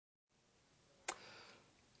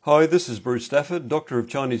Hi, this is Bruce Stafford, Doctor of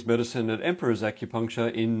Chinese Medicine at Emperor's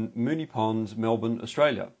Acupuncture in Moonee Ponds, Melbourne,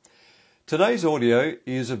 Australia. Today's audio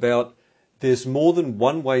is about there's more than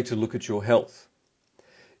one way to look at your health.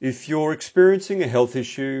 If you're experiencing a health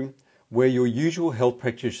issue where your usual health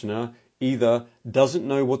practitioner either doesn't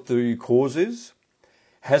know what the cause is,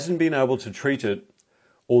 hasn't been able to treat it,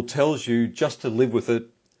 or tells you just to live with it,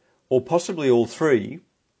 or possibly all three,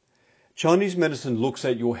 Chinese medicine looks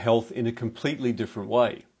at your health in a completely different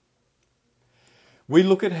way. We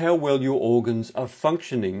look at how well your organs are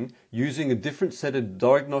functioning using a different set of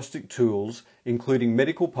diagnostic tools, including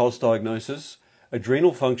medical pulse diagnosis,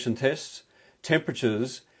 adrenal function tests,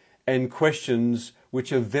 temperatures, and questions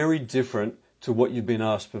which are very different to what you've been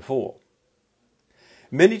asked before.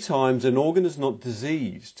 Many times an organ is not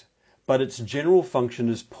diseased, but its general function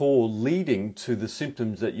is poor, leading to the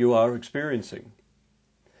symptoms that you are experiencing.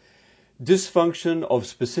 Dysfunction of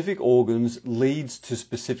specific organs leads to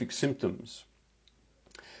specific symptoms.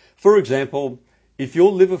 For example, if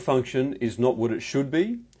your liver function is not what it should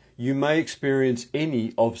be, you may experience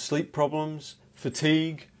any of sleep problems,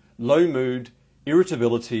 fatigue, low mood,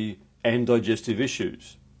 irritability, and digestive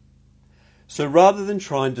issues. So rather than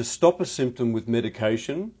trying to stop a symptom with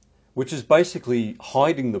medication, which is basically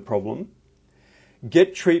hiding the problem,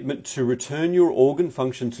 get treatment to return your organ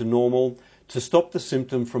function to normal to stop the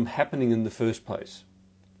symptom from happening in the first place.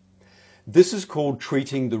 This is called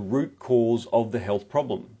treating the root cause of the health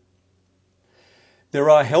problem. There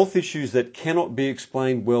are health issues that cannot be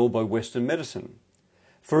explained well by Western medicine.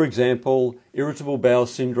 For example, irritable bowel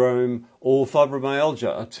syndrome or fibromyalgia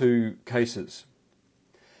are two cases.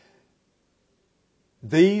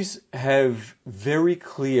 These have very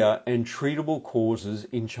clear and treatable causes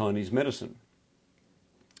in Chinese medicine.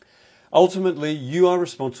 Ultimately, you are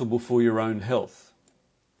responsible for your own health.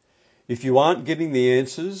 If you aren't getting the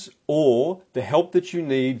answers or the help that you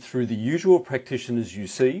need through the usual practitioners you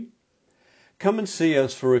see, come and see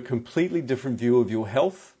us for a completely different view of your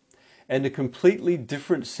health and a completely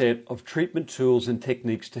different set of treatment tools and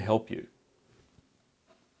techniques to help you.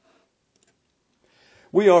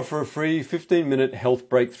 We offer a free 15-minute health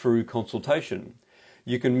breakthrough consultation.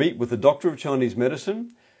 You can meet with a doctor of Chinese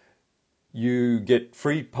medicine, you get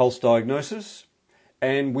free pulse diagnosis,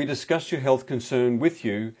 and we discuss your health concern with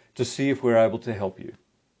you to see if we're able to help you.